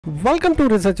Welcome to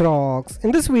Research Rocks. In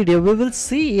this video we will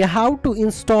see how to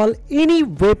install any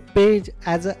web page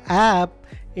as an app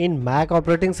in Mac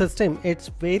operating system. It's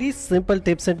very simple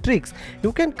tips and tricks.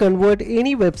 You can convert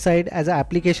any website as an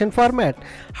application format.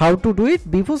 How to do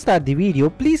it? Before start the video,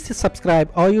 please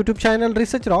subscribe our YouTube channel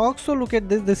Research Rocks. So look at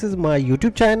this. This is my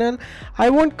YouTube channel.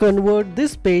 I want to convert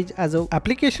this page as an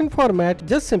application format.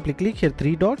 Just simply click here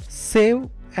three dots, save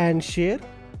and share,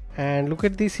 and look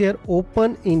at this here,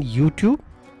 open in YouTube.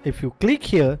 If you click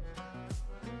here,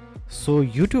 so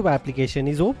YouTube application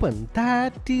is open.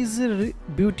 That is the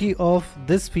beauty of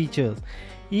this feature.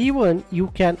 Even you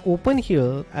can open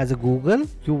here as a Google.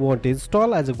 You want to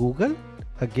install as a Google,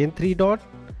 again three dot,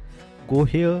 go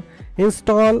here,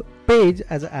 install page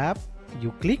as an app. You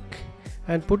click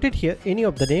and put it here, any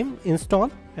of the name,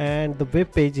 install, and the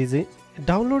web page is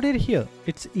downloaded here.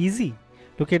 It's easy.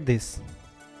 Look at this.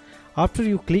 After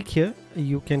you click here,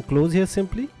 you can close here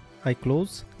simply. I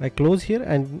close here,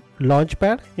 and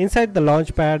launchpad. Inside the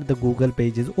launchpad, the Google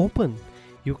page is open.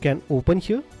 You can open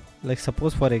here, like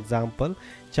suppose for example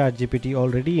ChatGPT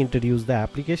already introduced the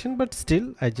application, but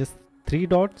still I just three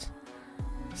dots,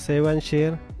 save and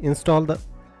share, install the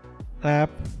app,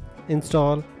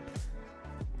 install,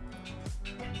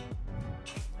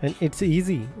 and it's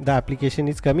easy. The application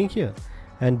is coming here,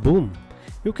 and boom,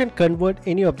 you can convert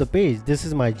any of the page. This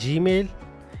is my Gmail.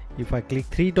 If I click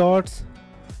three dots,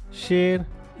 share,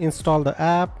 install the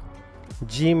app,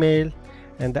 Gmail,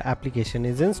 and the application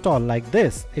is installed like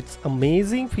this. It's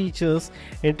amazing features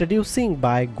introducing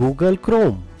by Google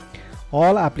Chrome.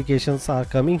 All applications are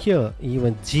coming here,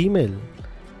 even Gmail.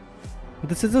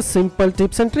 This is a simple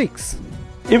tips and tricks.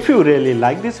 If you really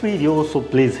like this video, so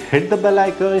please hit the bell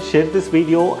icon, share this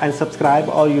video, and subscribe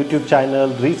our YouTube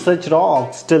channel Research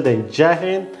Rocks. Till then, Jai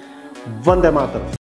Hind, Vande Mataram.